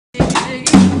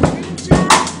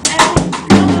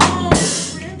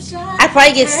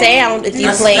probably get sound if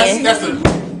you playing. That's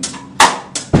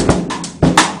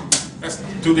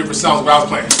two different sounds what I was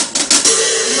playing.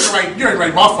 You're in the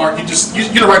right ballpark.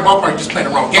 You're the right ballpark. You're just playing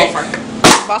the wrong game.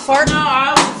 Ballpark? No,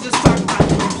 I was just talking about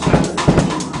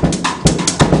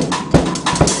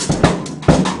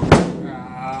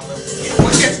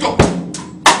let's go.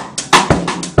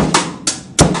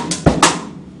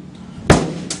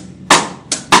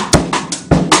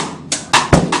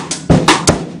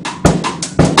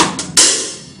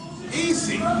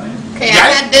 Easy. Okay, I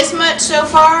had this much so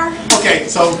far. Okay,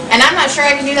 so. And I'm not sure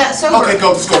I can do that sober. Okay,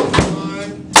 go. Let's go. 1,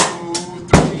 2,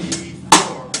 3,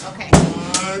 4. Okay.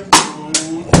 1,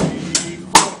 2, 3,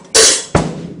 4.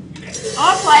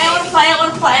 I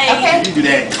want to play. Okay. You do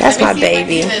that. That's my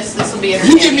baby. This will be You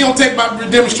entertaining. get me on tape by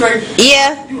demonstrating.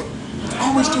 Yeah. You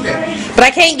always do that. But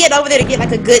I can't get over there to get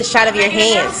like a good shot of your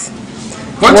hands.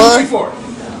 1, 2, 3, 4.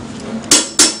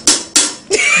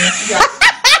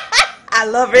 I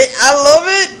love it. I love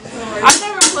it. I've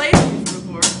never played this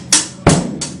before.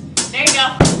 There you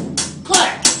go.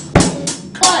 Clack.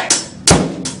 Clack.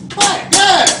 Clack.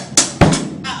 Yeah.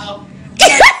 Uh-oh.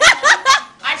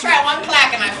 I tried one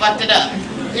clack and I fucked it up.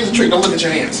 Here's a trick. Don't look at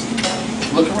your hands.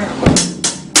 Look around. Look.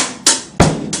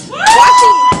 Watch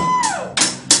it.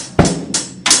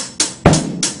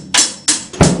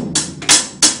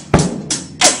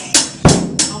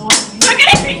 Look at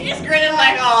him. He's just grinning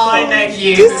like, oh, ain't that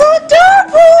cute? You're so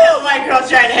adorable. Oh, my girl's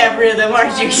trying to have rhythm.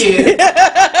 Aren't you cute?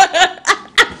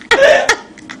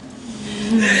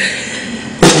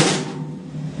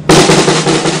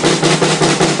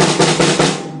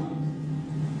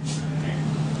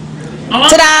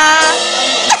 Ta-da!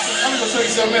 I'm gonna show you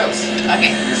something else.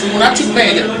 Okay. See, when I took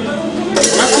band in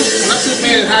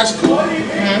high school,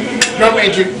 drum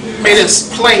major made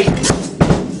us play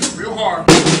real hard.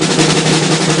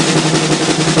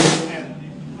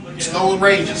 Slow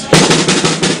ranges.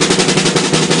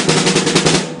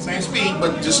 Same speed,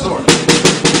 but just slower.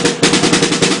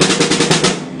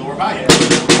 Lower volume.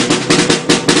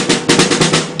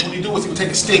 What you do is you take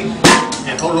a stick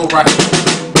and hold it over right here.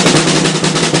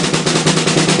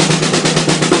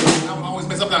 I always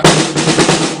mess up now.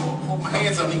 Hold my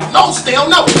hands up. No, stay on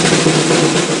no.